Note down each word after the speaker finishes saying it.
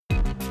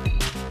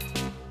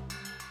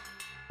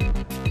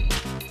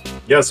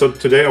Yeah, so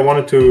today I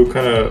wanted to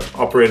kind of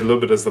operate a little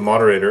bit as the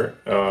moderator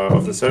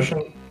of the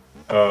session.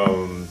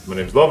 My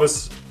name's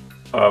Lovis.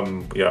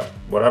 Yeah,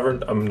 whatever.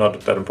 I'm not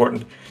that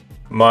important.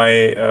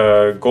 My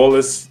goal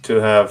is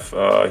to have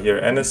here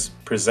Ennis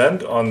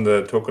present on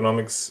the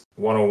Tokenomics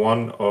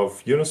 101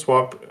 of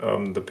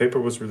Uniswap. The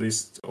paper was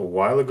released a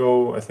while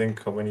ago. I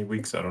think how many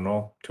weeks? I don't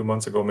know. 2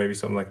 months ago, maybe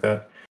something like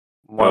that.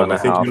 More than I a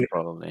think half,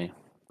 probably.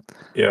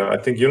 yeah, I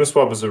think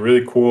Uniswap is a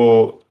really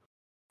cool.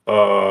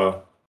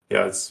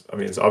 Yeah, it's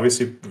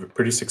obviously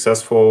pretty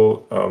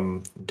successful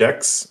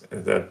DEX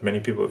that many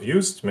people have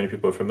used, many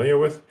people are familiar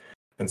with,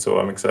 and so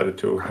I'm excited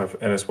to have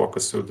Ennis walk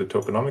us through the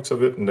tokenomics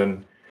of it, and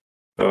then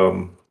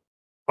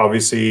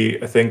obviously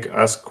I think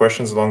ask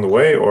questions along the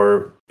way,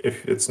 or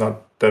if it's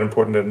not that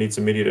important that it needs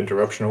immediate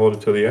interruption, hold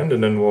it till the end,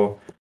 and then we'll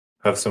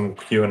have some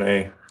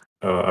Q&A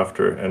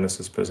after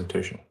Ennis's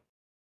presentation.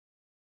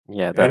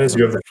 Yeah, Ennis,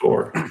 you definitely. have the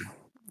floor.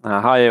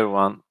 Hi,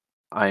 everyone.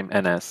 I'm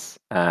NS,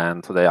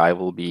 and today I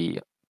will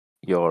be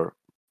your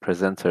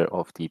presenter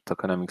of the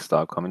Tokenomics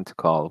DAO community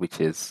call,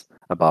 which is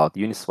about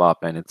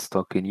Uniswap and its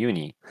token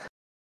Uni.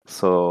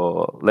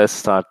 So let's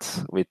start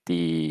with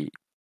the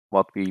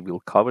what we will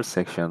cover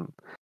section.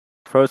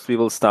 First, we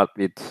will start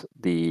with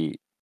the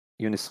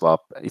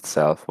Uniswap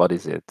itself. What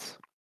is it?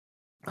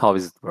 How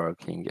is it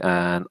working?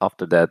 And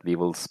after that, we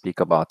will speak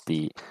about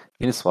the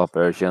Uniswap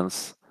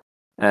versions,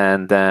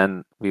 and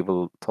then we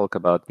will talk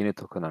about unit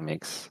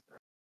tokenomics.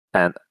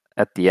 And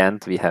at the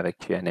end, we have a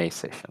Q&A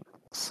session.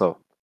 So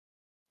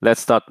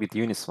let's start with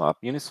Uniswap.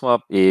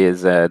 Uniswap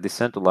is a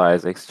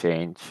decentralized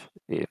exchange.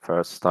 It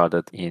first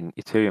started in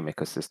Ethereum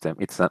ecosystem.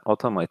 It's an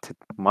automated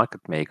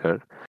market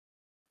maker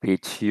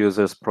which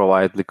users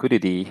provide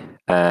liquidity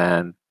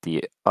and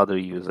the other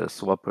users,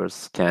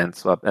 swappers, can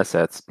swap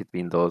assets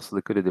between those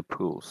liquidity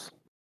pools.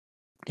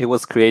 It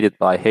was created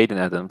by Hayden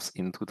Adams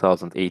in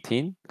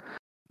 2018,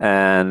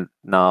 and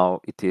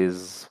now it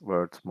is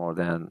worth more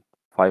than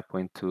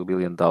 $5.2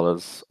 billion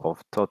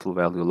of total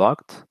value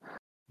locked.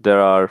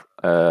 There are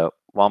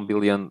 1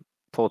 billion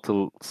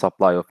total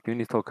supply of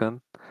Uni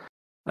token,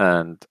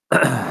 and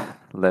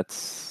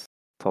let's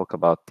talk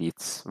about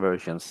its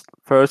versions.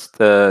 First,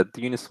 the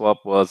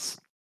Uniswap was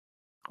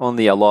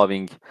only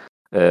allowing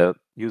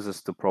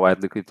users to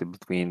provide liquidity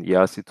between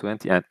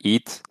ERC20 and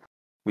ETH,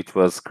 which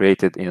was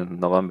created in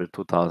November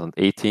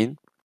 2018.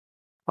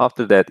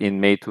 After that,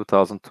 in May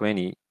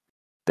 2020,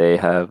 they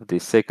have the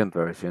second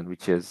version,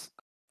 which is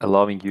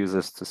allowing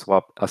users to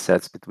swap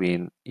assets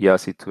between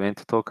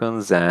ERC20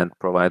 tokens and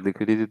provide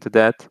liquidity to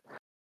that,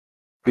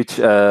 which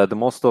the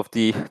most of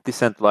the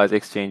decentralized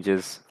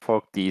exchanges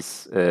forked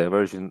this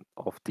version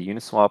of the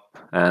Uniswap,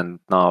 and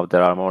now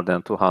there are more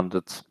than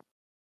 200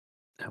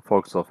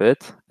 forks of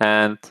it.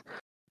 And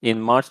in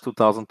March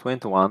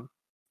 2021,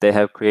 they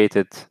have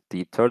created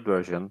the third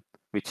version,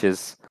 which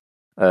is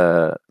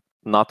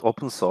not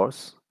open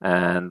source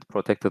and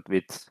protected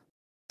with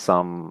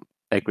some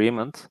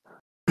agreement.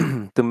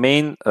 The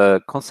main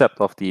concept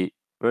of the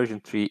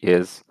version 3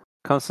 is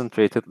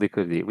concentrated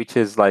liquidity, which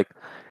is like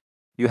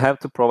you have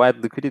to provide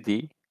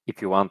liquidity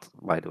if you want,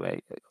 by the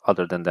way.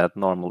 Other than that,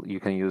 normal,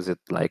 you can use it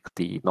like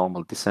the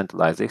normal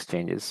decentralized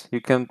exchanges. You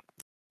can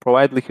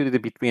provide liquidity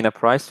between a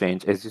price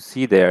range. As you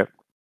see there,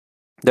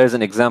 there's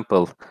an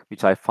example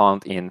which I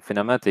found in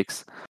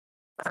Phenomatics.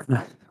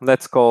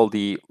 Let's call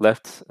the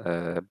left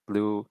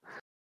blue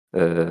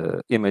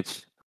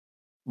image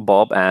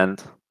Bob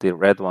and the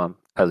red one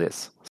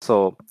Alice.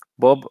 So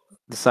Bob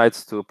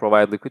decides to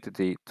provide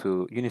liquidity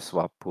to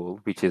Uniswap pool,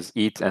 which is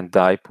ETH and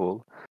DAI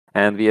pool,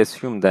 and we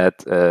assume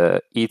that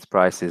ETH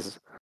price is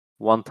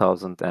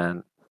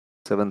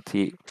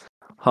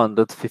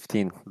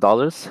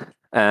 $1,015,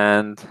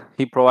 and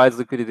he provides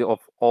liquidity of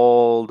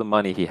all the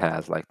money he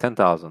has, like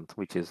 10,000,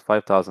 which is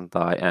 5,000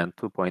 DAI and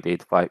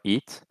 2.85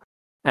 ETH.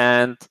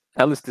 And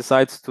Alice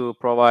decides to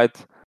provide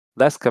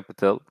less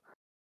capital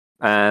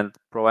and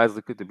provides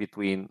liquidity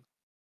between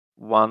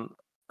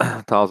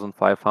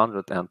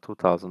 1,500 and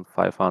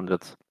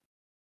 2,500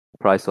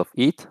 price of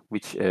ETH,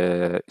 which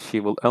she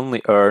will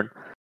only earn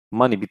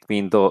money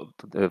between the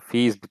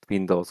fees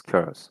between those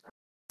curves.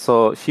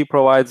 So she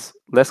provides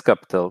less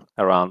capital,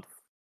 around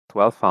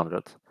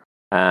 1,200,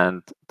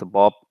 and the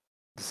Bob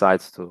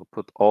decides to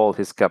put all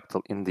his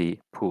capital in the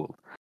pool.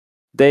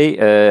 They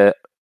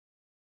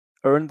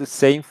earn the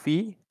same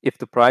fee if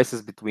the price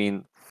is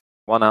between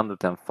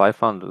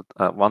 1,500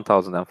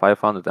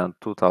 and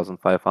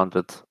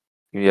 2,500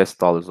 US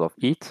dollars of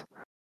ETH.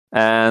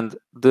 And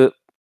the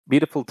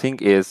beautiful thing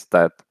is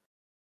that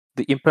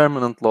the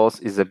impermanent loss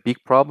is a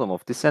big problem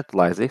of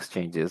decentralized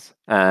exchanges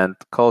and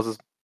causes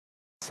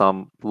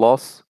some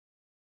loss,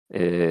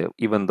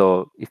 even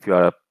though if you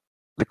are a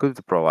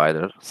liquidity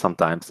provider,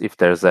 sometimes if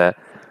there's a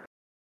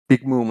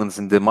big movements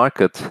in the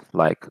market,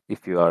 like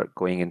if you are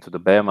going into the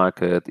bear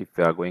market, if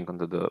you are going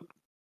into the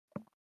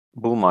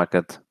bull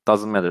market,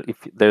 doesn't matter.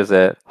 If there's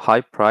a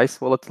high price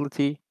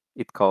volatility,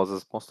 it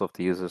causes most of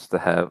the users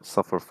to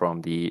suffer from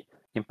the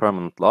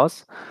impermanent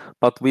loss.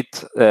 But with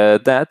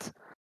that,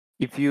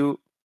 if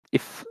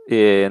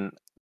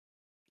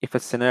a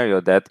scenario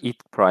that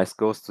ETH price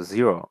goes to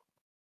zero,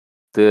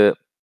 the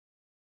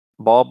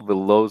Bob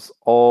will lose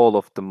all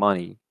of the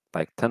money,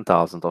 like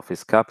 10,000 of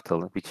his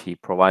capital, which he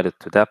provided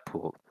to that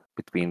pool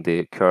between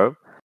the curve.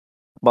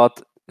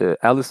 But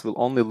Alice will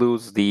only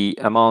lose the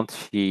amount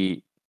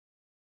she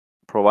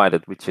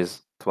provided, which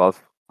is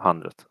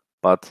 1,200.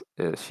 But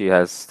she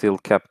has still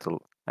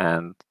capital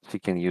and she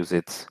can use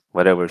it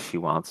wherever she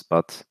wants.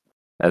 But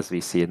as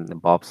we see in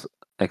Bob's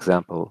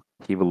example,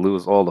 he will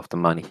lose all of the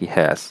money he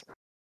has.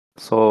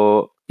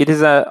 So it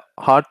is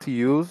hard to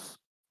use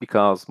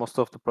because most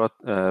of the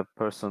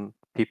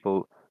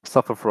people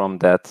suffer from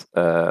that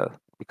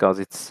because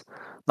it's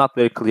not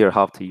very clear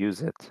how to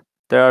use it.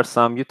 There are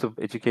some YouTube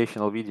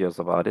educational videos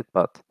about it,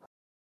 but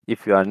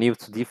if you are new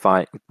to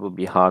DeFi, it will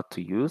be hard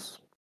to use.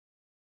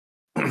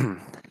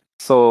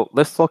 So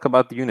let's talk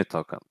about the Uni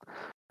token.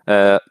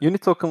 Uni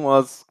token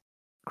was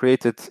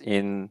created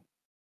in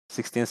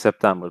 16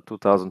 September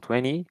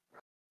 2020,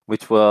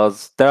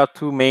 there are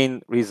two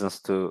main reasons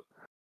to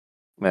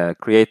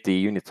create the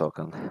Uni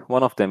token.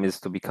 One of them is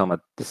to become a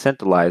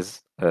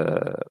decentralized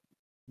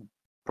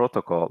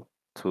protocol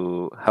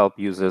to help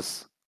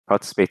users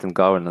participate in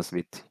governance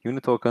with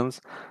Uni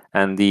tokens,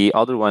 and the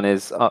other one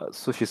is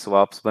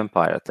SushiSwap's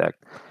vampire attack,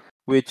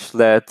 which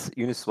led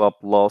Uniswap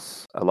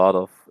lose a lot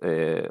of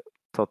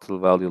total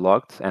value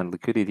locked and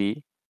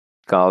liquidity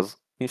because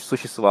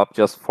SushiSwap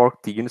just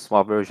forked the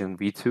Uniswap version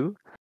v2,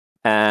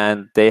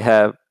 and they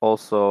have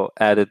also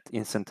added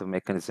incentive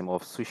mechanism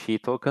of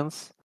Sushi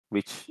tokens,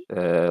 which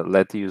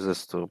led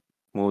users to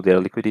move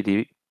their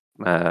liquidity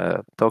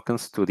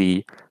tokens to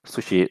the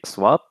Sushi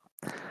swap.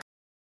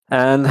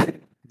 And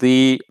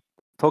the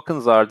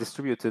tokens are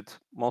distributed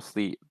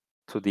mostly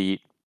to the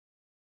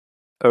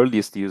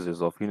earliest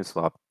users of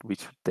Uniswap,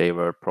 which they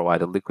were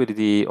provided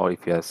liquidity, or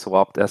if you have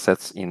swapped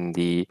assets in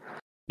the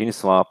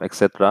Uniswap,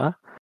 etc.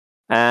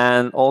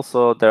 And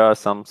also there are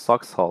some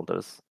socks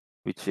holders,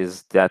 which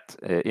is that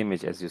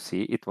image as you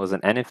see. It was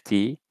an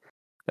NFT,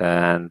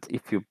 and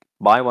if you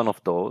buy one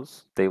of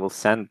those, they will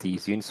send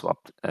these Uniswap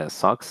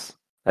socks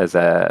as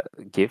a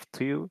gift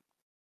to you.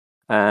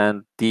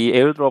 And the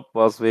airdrop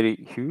was very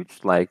huge.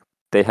 Like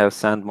they have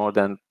sent more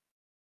than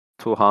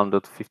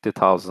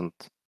 250,000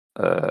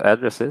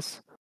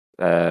 addresses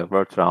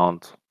worth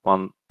around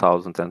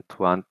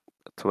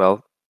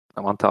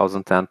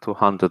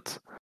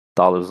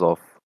 $1,200 of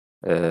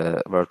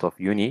worth of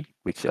Uni,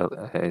 which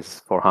is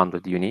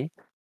 400 Uni.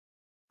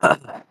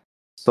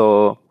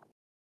 So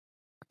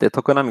the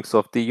tokenomics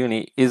of the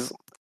Uni is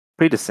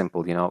pretty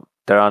simple.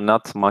 There are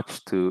not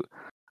much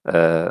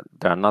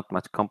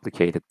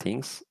complicated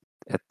things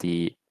at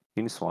the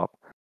Uniswap.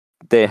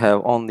 They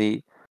have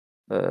only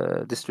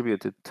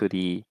distributed to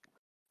the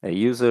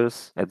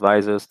users,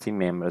 advisors, team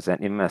members,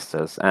 and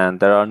investors, and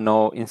there are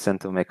no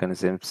incentive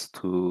mechanisms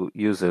to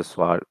users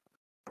who are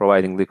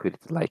providing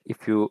liquidity. Like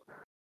if you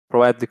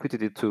provide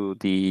liquidity to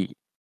the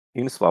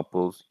Uniswap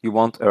pools, you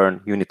won't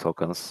earn Uni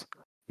tokens.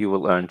 You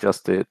will earn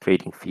just the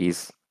trading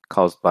fees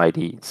caused by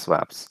the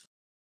swaps.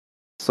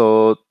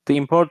 So the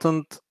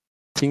important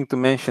thing to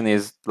mention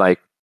is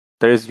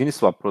there is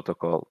Uniswap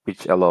protocol,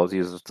 which allows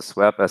users to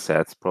swap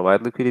assets,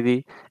 provide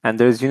liquidity, and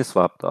there is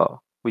Uniswap DAO,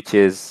 which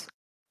is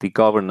the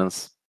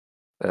governance,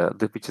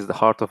 which is the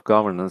heart of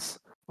governance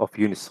of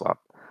Uniswap.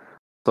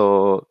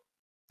 So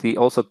the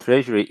also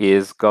treasury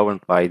is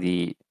governed by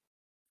the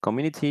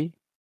community.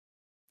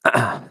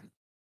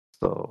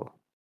 So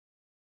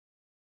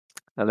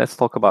let's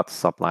talk about the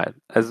supply.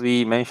 As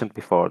we mentioned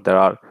before, there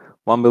are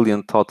 1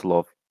 billion total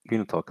of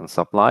Uni token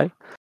supply,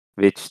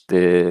 which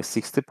the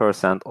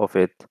 60% of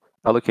it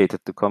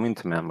allocated to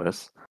community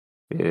members,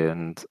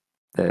 and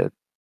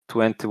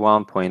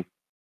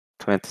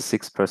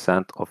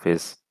 21.26% of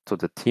it to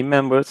the team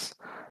members,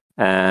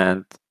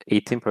 and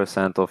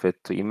 18% of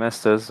it to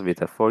investors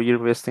with a 4-year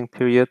vesting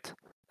period,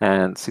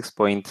 and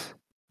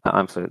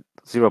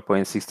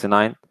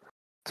 0.69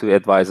 to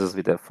advisors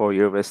with a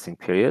 4-year vesting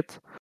period.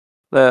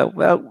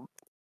 Well,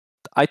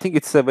 I think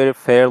it's a very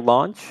fair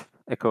launch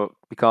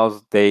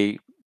because they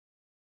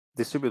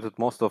distributed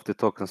most of the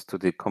tokens to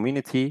the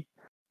community,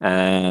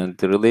 and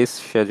the release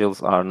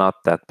schedules are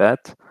not that bad.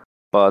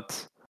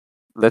 But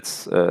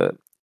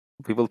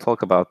we will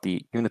talk about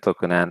the Uni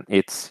token and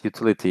its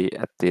utility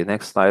at the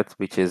next slide,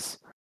 which is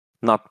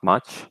not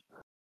much.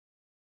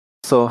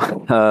 So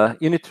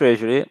Uni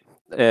treasury,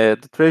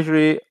 the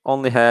treasury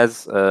only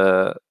has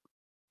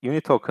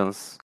Uni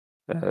tokens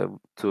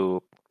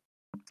to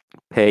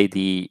pay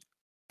to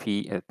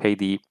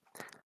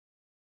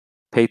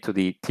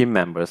the team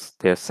members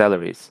their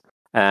salaries,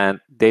 and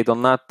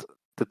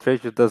the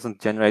treasury doesn't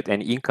generate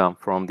any income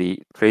from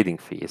the trading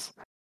fees,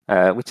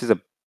 which is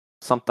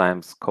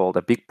sometimes called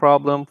a big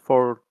problem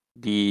for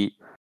the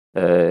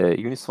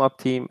Uniswap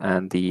team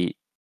and the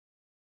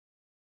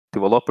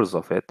developers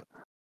of it.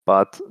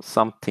 But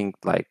some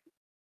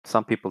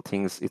people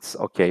think it's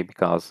okay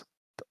because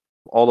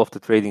all of the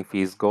trading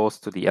fees goes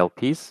to the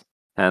LPs,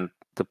 and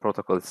the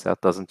protocol itself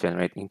doesn't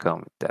generate income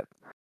with that.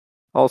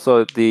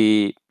 Also,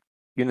 the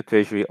Uni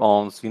Treasury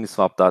owns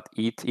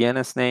Uniswap.eth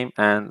ENS name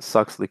and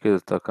SUX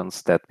liquidity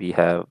tokens that we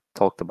have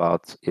talked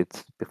about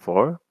it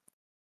before.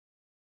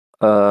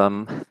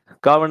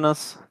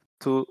 Governance.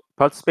 To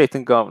participate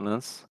in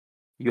governance,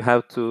 you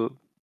have to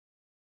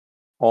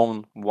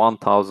own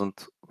 1,000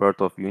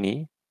 worth of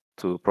Uni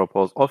to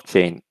propose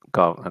off-chain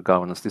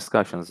governance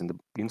discussions in the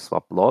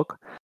Uniswap blog.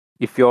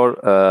 If your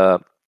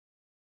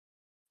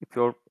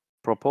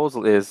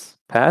proposal is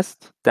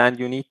passed, then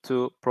you need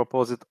to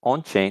propose it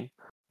on-chain,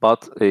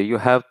 but you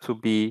have to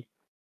be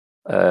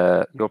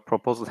your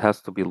proposal has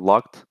to be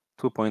locked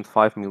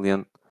 2.5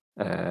 million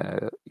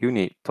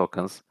Uni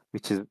tokens,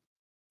 which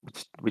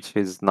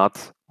is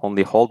not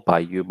only held by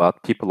you,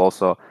 but people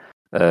also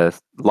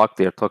lock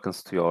their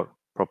tokens to your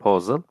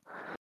proposal.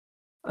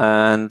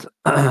 And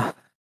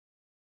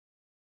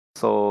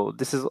so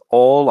this is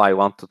all I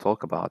want to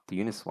talk about the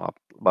Uniswap,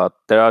 but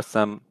there are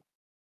some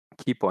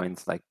key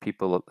points like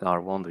people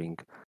are wondering.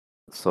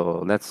 So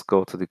let's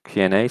go to the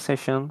Q&A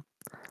session.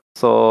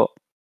 So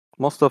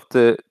most of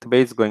the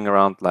debates going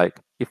around, like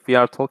if we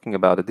are talking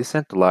about a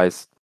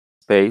decentralized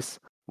space,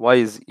 why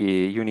is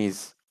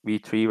Uni's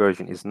V3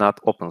 version is not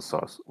open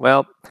source?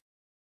 Well,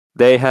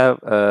 they have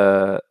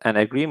an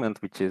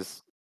agreement which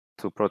is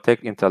to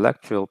protect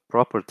intellectual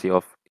property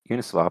of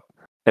Uniswap.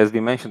 As we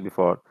mentioned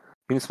before,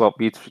 Uniswap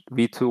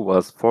V2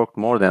 was forked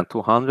more than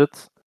 200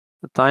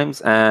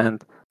 times,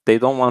 and they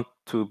don't want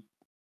to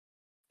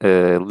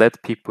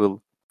let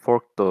people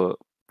fork the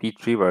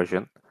V3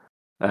 version.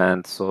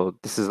 And so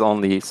this is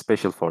only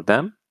special for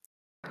them.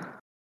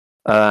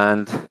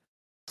 And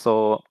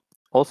so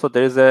also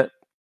there is a,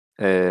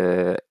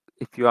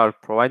 if you are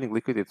providing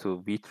liquidity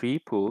to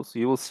V3 pools,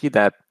 you will see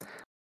that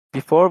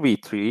before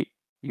V3,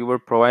 you were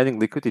providing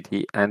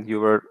liquidity and you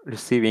were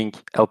receiving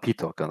LP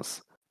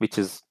tokens, which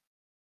is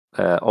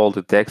all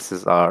the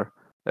DEXs are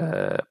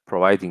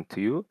providing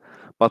to you.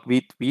 But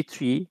with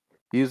V3,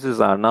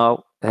 users are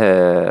now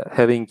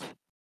having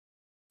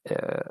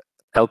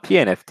LP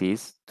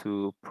NFTs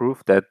to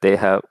prove that they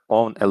have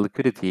own a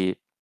liquidity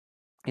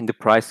in the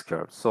price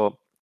curve. So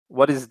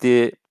what is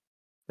the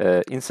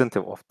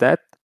incentive of that?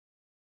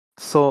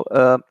 So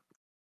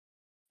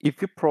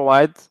if you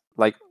provide,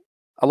 like,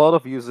 a lot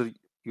of users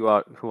who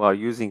are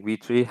using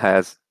V3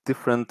 has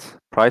different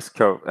price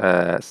curve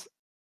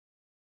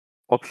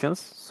options.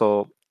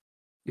 So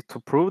to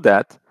prove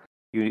that,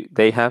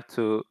 they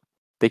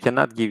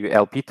cannot give you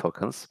LP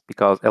tokens,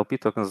 because LP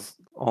tokens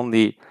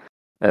only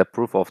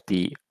proof of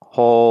the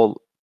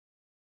whole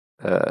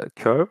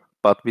curve.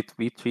 But with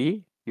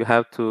V3, you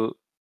have to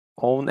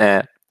own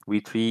a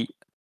V3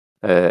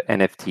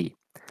 NFT.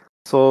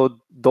 So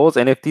those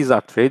NFTs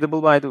are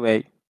tradable, by the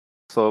way.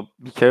 So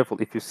be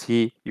careful. If you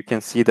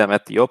can see them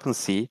at the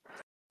OpenSea,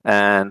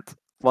 and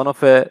one of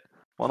the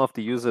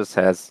users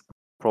has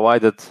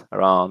provided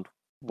around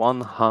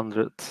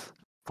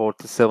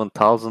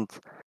 147,000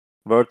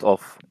 worth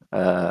of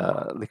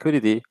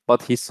liquidity,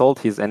 but he sold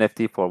his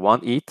NFT for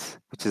 1 ETH,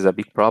 which is a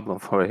big problem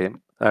for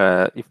him.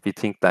 If we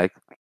think like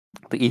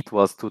the ETH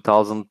was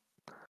 2,000,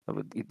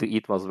 the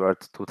ETH was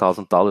worth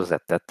 $2,000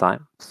 at that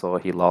time, so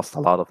he lost a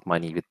lot of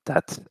money with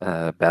that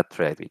bad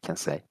trade, we can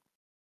say.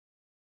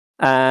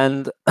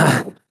 And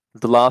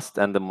the last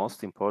and the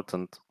most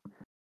important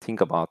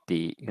thing about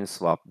the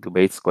Uniswap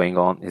debates going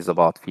on is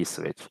about fee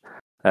switch.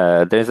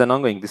 There is an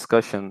ongoing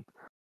discussion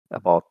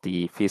about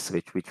the fee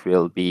switch, which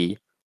will be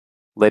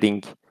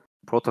letting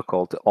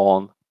protocol to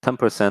own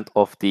 10%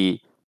 of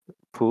the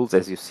pools,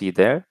 as you see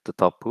there, the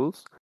top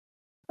pools.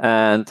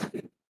 And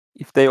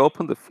if they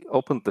opened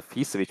the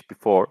fee switch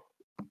before,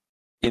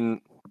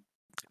 in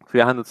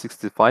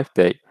 365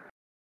 day,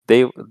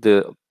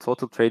 the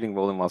total trading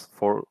volume was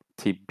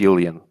 40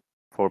 billion,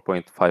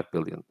 4.5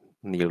 billion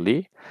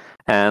nearly,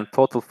 and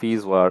total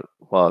fees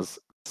was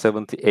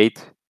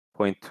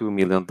 $78.2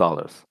 million.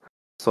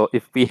 So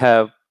if they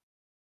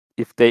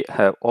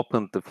have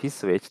opened the fee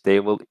switch, they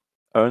will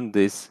earn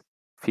these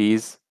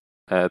fees,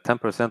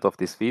 10% of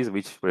these fees,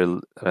 which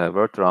will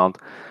worth around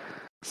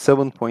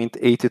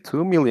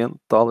 $7.82 million,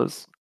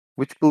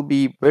 which will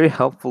be very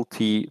helpful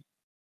to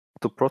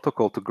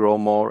protocol to grow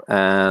more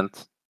and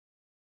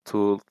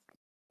to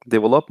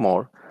develop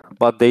more.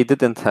 But they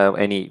didn't have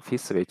any fee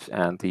switch,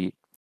 and the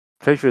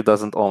treasury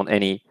doesn't own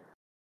any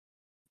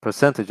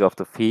percentage of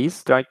the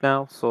fees right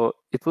now. So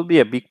it will be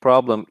a big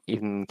problem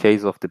in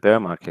case of the bear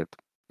market.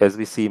 As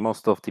we see,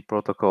 most of the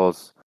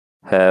protocols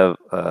have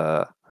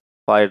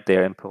fired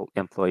their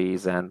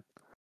employees and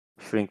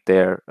shrink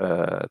their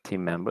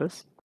team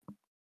members.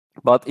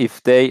 But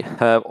if they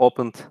have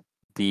opened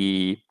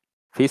the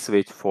fee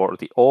switch for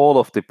all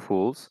of the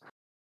pools,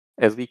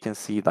 as we can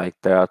see, like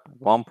there are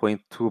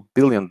 $1.2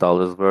 billion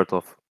worth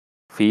of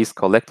fees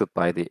collected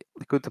by the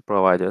liquidity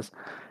providers,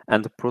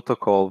 and the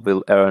protocol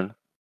will earn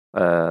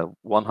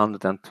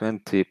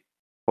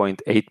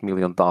 $120.8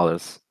 million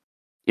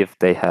if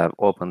they have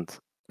opened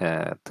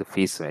the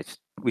fee switch,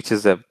 which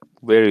is a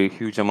very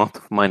huge amount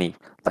of money.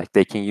 Like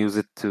they can use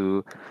it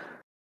to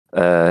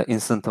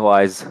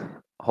incentivize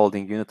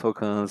holding unit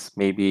tokens,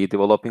 maybe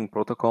developing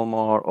protocol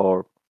more,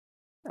 or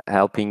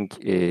helping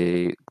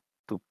the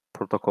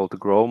protocol to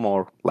grow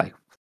more, like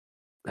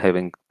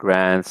having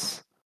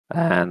grants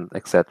and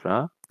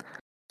etc.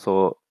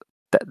 So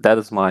that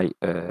is my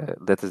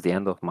that is the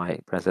end of my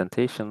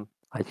presentation.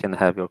 I can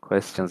have your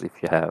questions if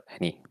you have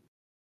any.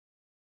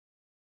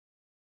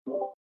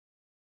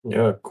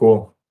 Yeah,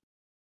 cool.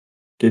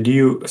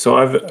 So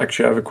I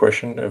have a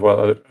question.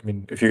 Well, I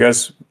mean, if you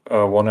guys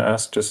want to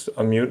ask, just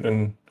unmute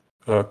and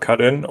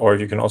cut in, or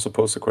you can also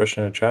post a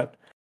question in the chat.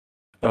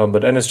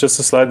 But then it's just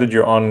a slide that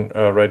you're on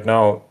right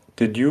now.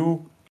 Did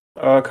you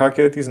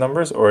calculate these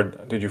numbers, or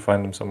did you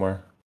find them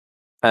somewhere?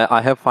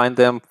 I have find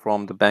them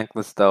from the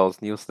Bankless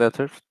DAO's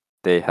newsletter.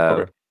 They have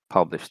Okay.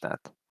 published that,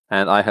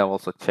 and I have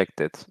also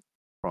checked it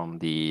from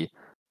the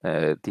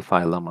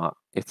DeFi Llama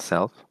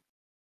itself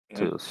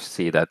to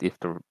see that if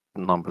the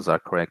numbers are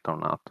correct or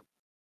not.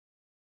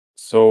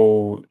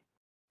 So,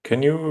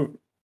 can you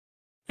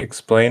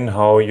explain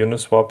how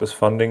Uniswap is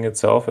funding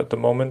itself at the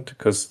moment?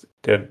 Because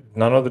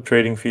none of the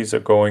trading fees are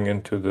going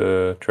into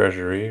the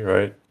treasury,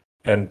 right?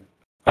 And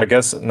I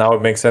guess now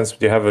it makes sense.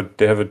 They have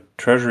a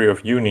treasury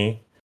of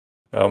Uni,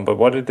 but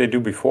what did they do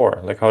before?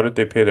 Like, how did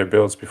they pay their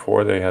bills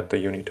before they had the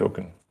Uni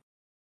token?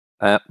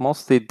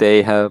 Mostly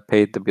they have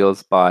paid the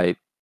bills by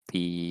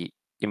the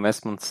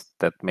investments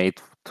that made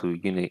to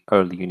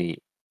early Uni,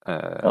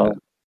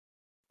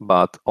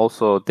 but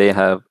also they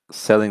have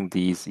selling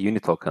these Uni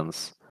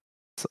tokens,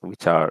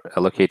 which are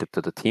allocated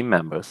to the team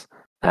members,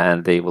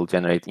 and they will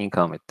generate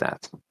income with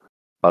that.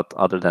 But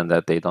other than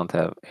that, they don't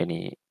have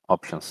any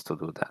options to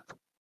do that.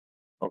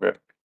 Okay.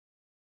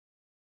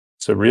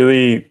 So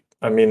really,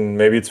 I mean,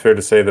 maybe it's fair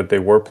to say that they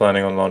were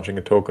planning on launching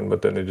a token,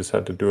 but then they just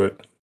had to do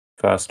it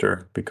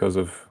faster because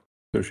of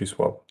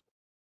SushiSwap.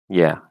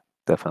 Yeah,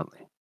 definitely.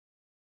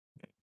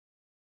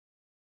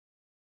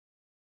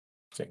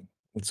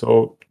 And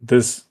so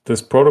this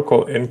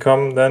protocol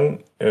income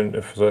then, and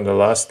if so in the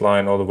last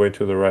line all the way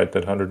to the right,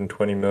 that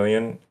 120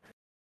 million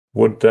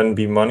would then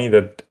be money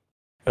that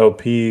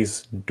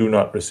LPs do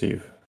not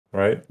receive,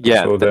 right?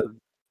 Yeah, So that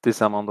this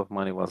amount of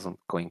money wasn't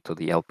going to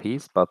the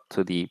LPs, but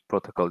to the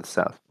protocol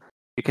itself.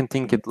 You can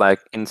think it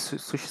like in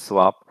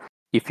SushiSwap,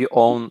 if you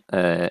own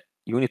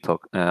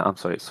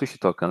Sushi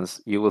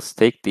tokens, you will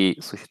stake the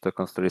Sushi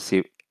tokens to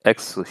receive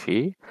X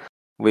Sushi,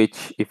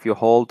 which if you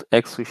hold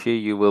X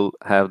Sushi, you will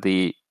have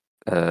the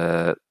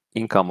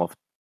income of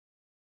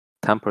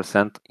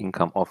 10%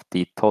 income of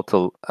the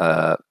total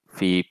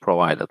fee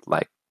provided,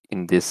 like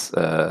in this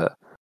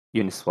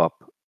Uniswap.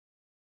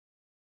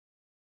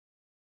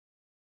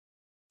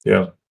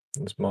 yeah,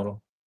 this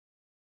model.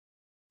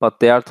 But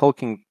they are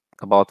talking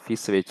about fee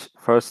switch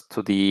first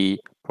to the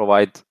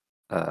provide,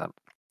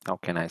 how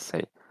can I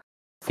say,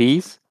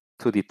 fees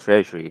to the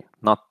treasury,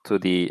 not to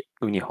the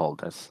uni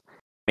holders.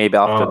 Maybe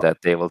after that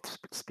they will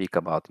speak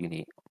about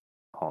uni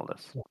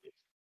holders.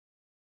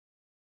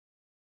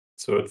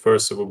 So at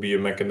first it will be a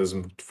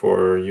mechanism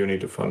for Uni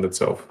to fund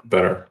itself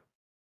better.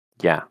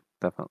 Yeah,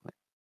 definitely.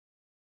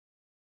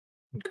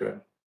 Okay.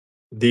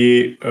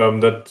 The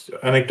that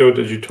anecdote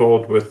that you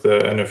told with the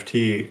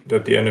NFT,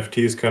 that the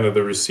NFT is kind of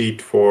the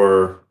receipt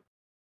for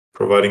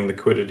providing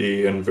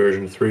liquidity in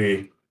version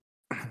 3.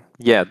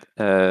 Yeah,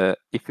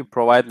 if you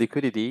provide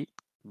liquidity,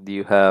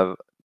 you have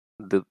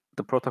the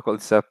protocol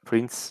itself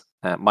mints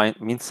an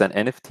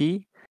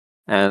NFT,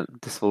 and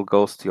this will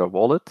goes to your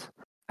wallet.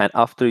 And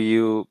after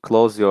you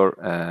close your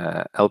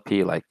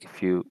LP, like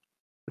if you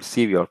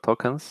receive your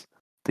tokens,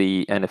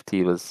 the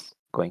NFT was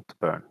going to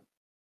burn.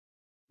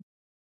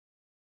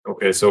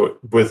 Okay, so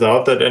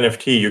without that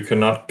NFT, you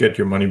cannot get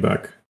your money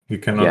back. You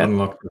cannot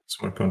unlock the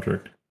smart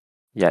contract.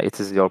 Yeah, it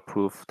is your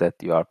proof that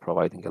you are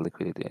providing a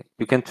liquidity.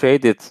 You can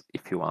trade it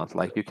if you want.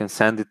 Like you can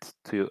send it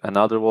to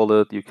another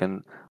wallet, you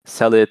can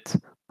sell it,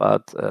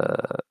 but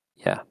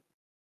yeah.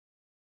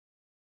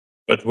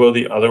 But will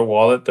the other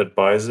wallet that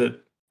buys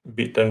it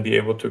then be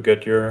able to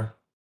get your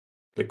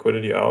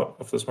liquidity out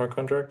of the smart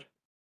contract?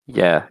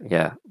 Yeah,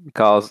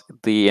 because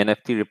the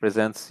NFT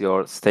represents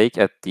your stake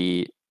at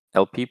the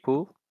LP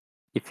pool.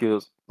 If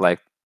you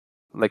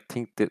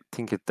think it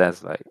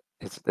that way,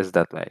 it's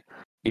that way.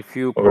 If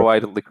you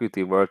provide a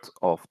liquidity worth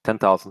of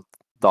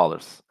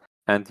 $10,000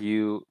 and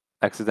you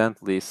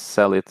accidentally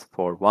sell it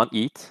for 1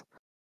 ETH,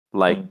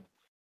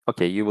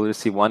 okay, you will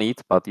receive 1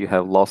 ETH, but you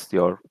have lost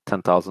your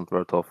 10,000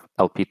 worth of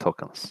LP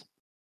tokens,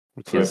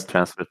 which is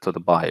transferred to the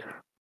buyer.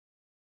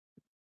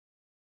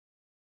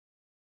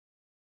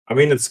 I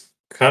mean, it's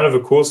kind of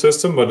a cool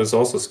system, but it's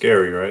also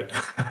scary, right?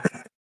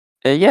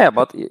 Yeah,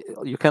 but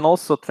you can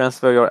also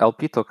transfer your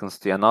LP tokens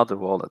to another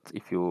wallet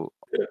if you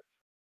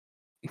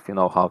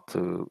know how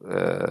to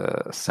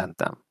send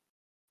them.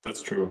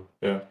 That's true.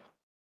 Yeah.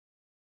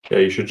 Yeah,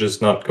 you should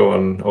just not go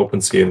on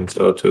OpenSea and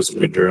sell it to a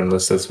stranger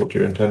unless that's what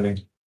you're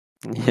intending.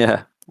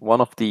 Yeah, one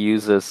of the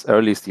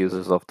earliest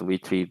users of the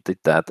V3 did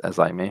that, as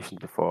I mentioned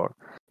before.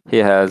 He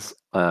has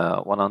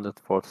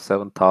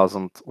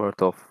 147,000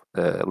 worth of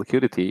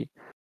liquidity,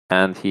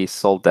 and he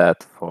sold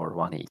that for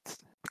 1 ETH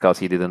because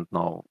he didn't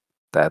know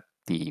that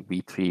the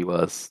V3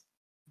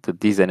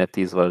 these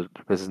NFTs were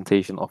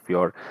representation of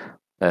your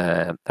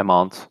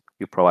amount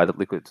you provided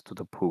liquidity to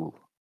the pool.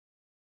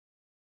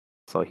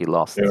 So he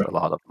lost a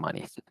lot of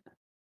money.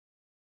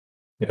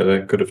 Yeah,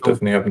 that could have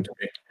definitely happened to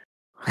me.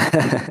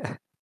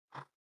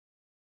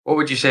 What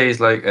would you say is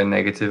like a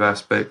negative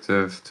aspect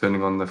of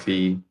turning on the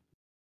fee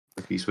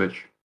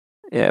switch?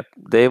 Yeah,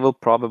 they will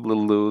probably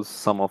lose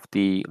some of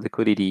the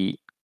liquidity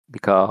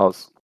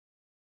because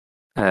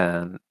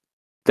there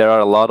are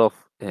a lot of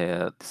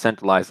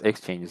decentralized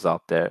exchanges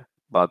out there,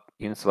 but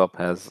Uniswap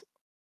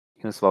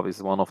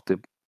is one of the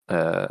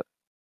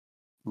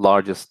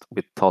largest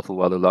with total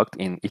value locked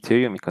in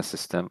Ethereum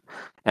ecosystem.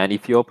 And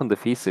if you open the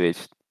fee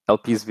switch,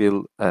 LPs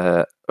will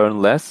earn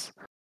less,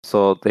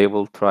 so they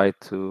will try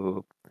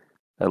to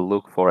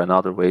look for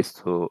another ways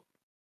to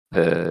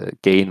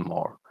gain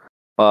more.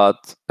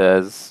 But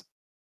as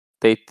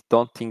they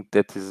don't think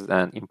that is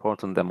an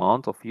important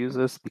amount of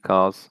users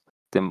because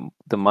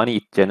the money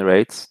it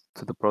generates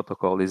to the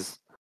protocol is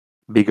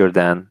bigger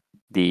than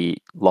the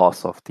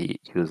loss of the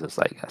users,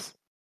 I guess.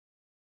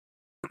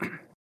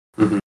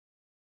 Mhm.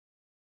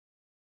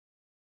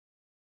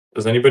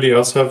 Does anybody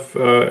else have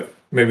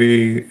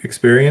maybe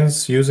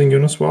experience using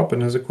Uniswap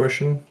and has a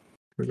question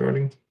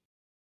regarding?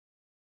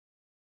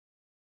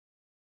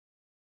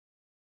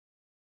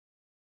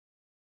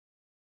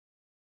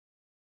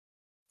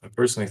 I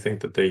personally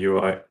think that the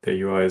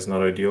UI is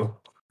not ideal.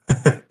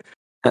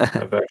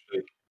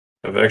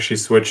 I've actually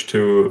switched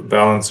to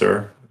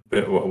Balancer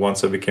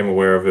once I became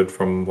aware of it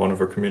from one of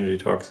our community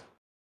talks.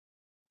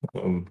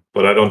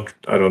 But I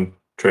don't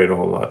trade a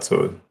whole lot,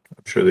 so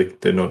I'm sure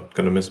they're not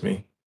gonna miss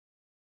me.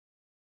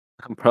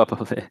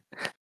 Probably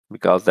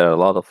because there are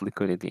a lot of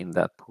liquidity in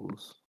that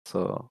pools.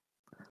 So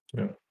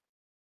yeah,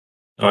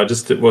 I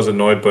just was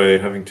annoyed by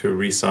having to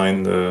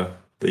re-sign the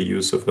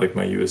use of like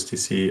my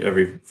USDC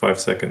every 5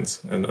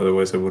 seconds, and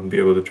otherwise I wouldn't be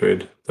able to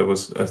trade.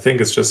 I think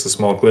it's just a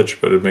small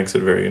glitch, but it makes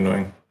it very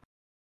annoying.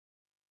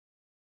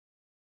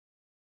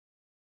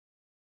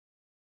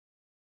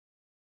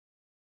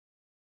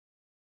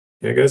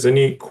 Yeah, guys,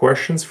 any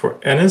questions for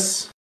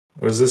Ennis?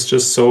 Or is this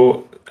just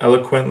so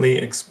eloquently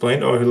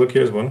explained? Oh, look,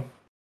 here's one.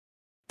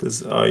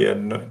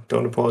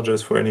 Don't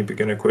apologize for any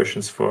beginner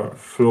questions for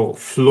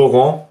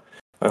Florent.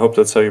 I hope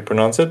that's how you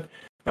pronounce it.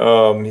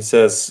 He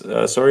says,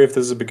 sorry if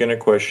this is a beginner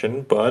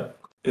question, but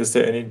is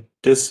there any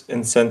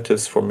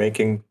disincentives for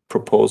making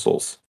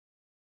proposals?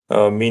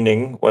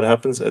 Meaning, what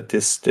happens to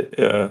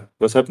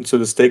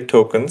the stake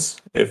tokens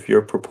if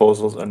your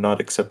proposals are not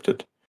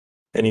accepted?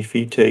 Any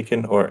fee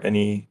taken or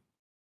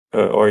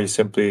you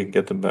simply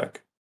get them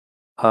back?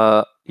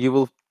 you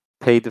will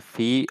pay the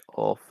fee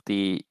of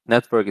the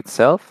network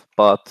itself,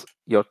 but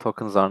your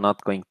tokens are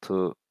not going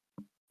to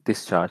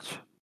discharge.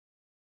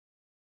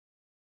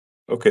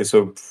 Okay,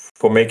 so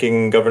for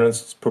making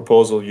governance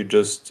proposal, you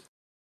just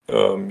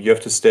you have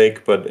to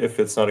stake, but if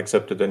it's not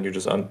accepted, then you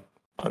just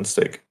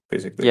unstake,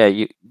 basically.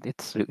 Yeah,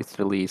 it's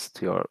released.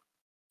 Yeah.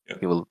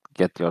 You will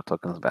get your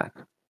tokens back.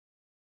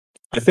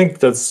 I think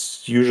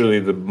that's usually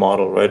the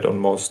model, right, on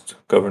most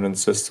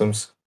governance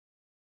systems.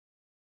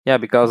 Yeah,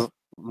 because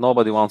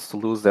nobody wants to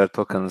lose their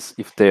tokens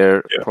if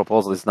their Yeah.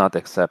 proposal is not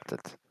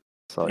accepted.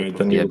 So Right, it would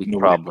then be a big nobody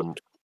problem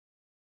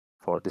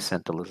for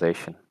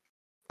decentralization.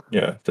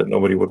 Yeah, that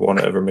nobody would want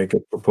to ever make a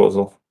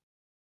proposal.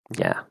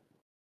 Yeah.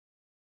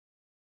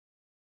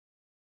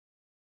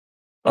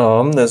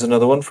 There's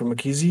another one from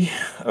Makizi.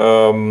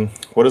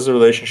 What is the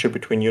relationship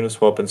between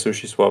Uniswap and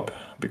SushiSwap?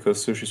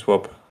 Because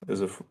SushiSwap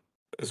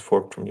is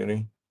forked from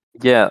Uni.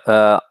 Yeah,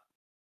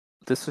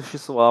 the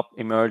SushiSwap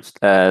emerged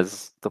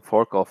as the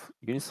fork of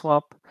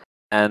Uniswap,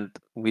 and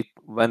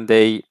when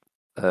they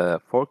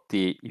forked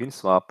the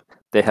Uniswap,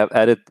 they have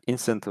added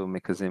incentive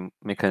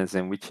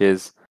mechanism, which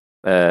is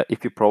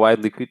if you provide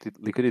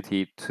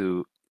liquidity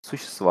to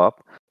SushiSwap,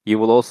 you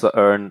will also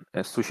earn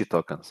Sushi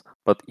tokens.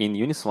 But in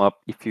Uniswap,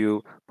 if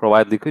you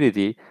provide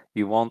liquidity,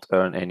 you won't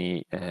earn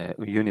any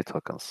Uni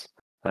tokens.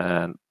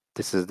 And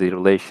this is the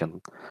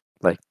relation.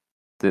 Like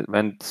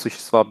when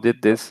SushiSwap did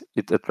this,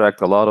 it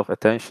attracted a lot of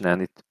attention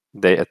and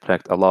they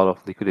attract a lot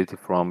of liquidity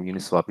from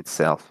Uniswap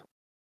itself.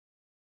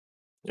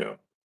 Yeah.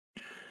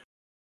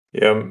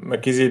 Yeah,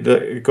 Makizi,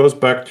 it goes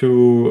back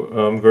to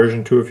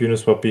version 2 of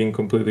Uniswap being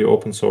completely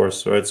open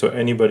source, right? So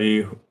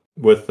anybody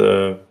with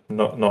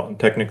not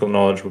technical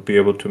knowledge would be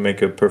able to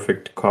make a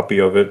perfect copy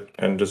of it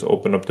and just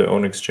open up their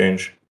own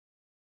exchange.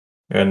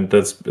 And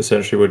that's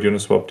essentially what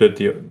Uniswap did.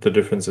 The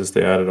difference is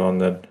they added on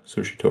that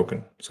sushi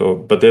token. So,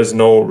 but there's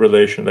no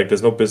relation, like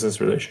there's no business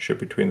relationship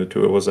between the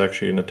two. It was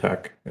actually an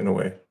attack in a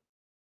way.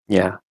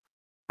 Yeah.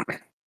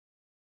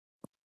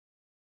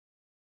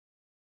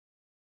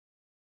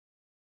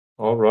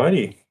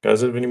 Alrighty,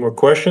 guys, have any more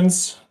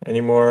questions?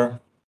 Any more?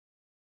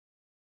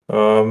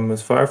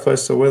 Is Firefly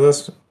still with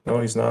us? No,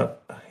 he's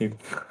not.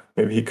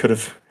 Maybe he could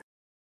have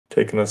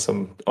taken us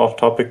some off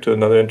topic to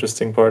another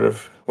interesting part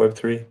of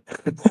Web3.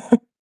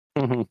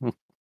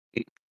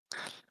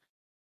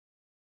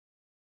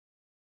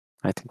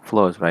 I think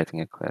Flo is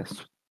writing a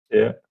question.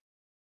 Yeah.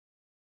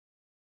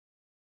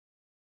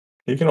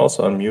 You can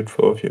also unmute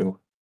Flo if you.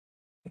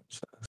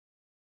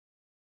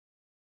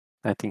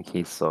 I think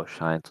he's so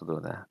shy to do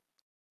that.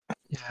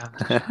 Yeah, I'm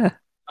so shy.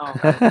 Oh,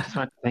 I just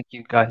wanted to thank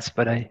you guys,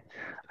 but I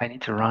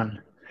need to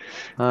run.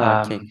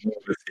 Okay.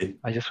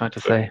 I just wanted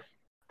to say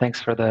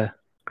thanks for the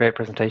great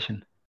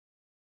presentation.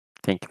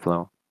 Thank you,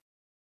 Flo.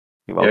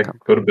 You're welcome.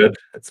 Yeah, go to bed.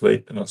 It's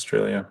late in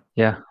Australia.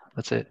 Yeah,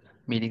 that's it.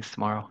 Meetings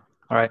tomorrow.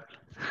 All right.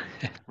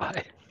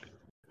 Bye.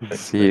 Thanks,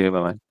 See mate. you.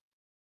 Bye bye.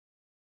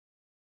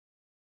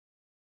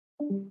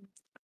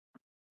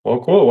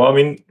 Well, cool. Well, I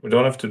mean, we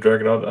don't have to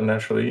drag it out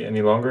unnaturally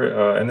any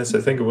longer. Ennis, I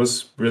think it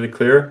was really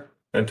clear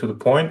and to the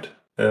point.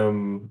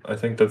 I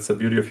think that's the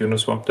beauty of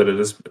Uniswap, that it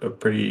is a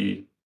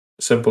pretty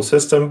simple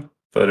system,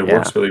 but it Yeah.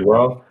 works really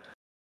well.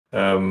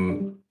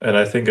 And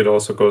I think it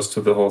also goes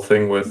to the whole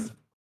thing with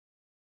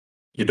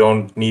you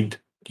don't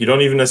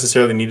even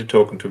necessarily need a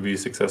token to be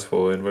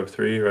successful in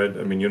Web3, right?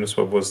 I mean,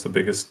 Uniswap was the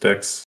biggest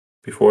DEX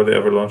before they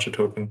ever launched a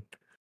token.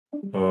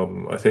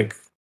 I think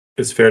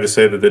it's fair to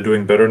say that they're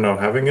doing better now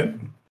having it,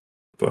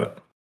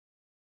 but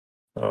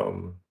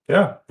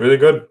yeah, really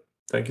good.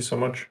 Thank you so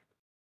much.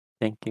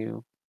 Thank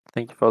you.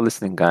 Thank you for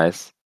listening,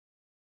 guys.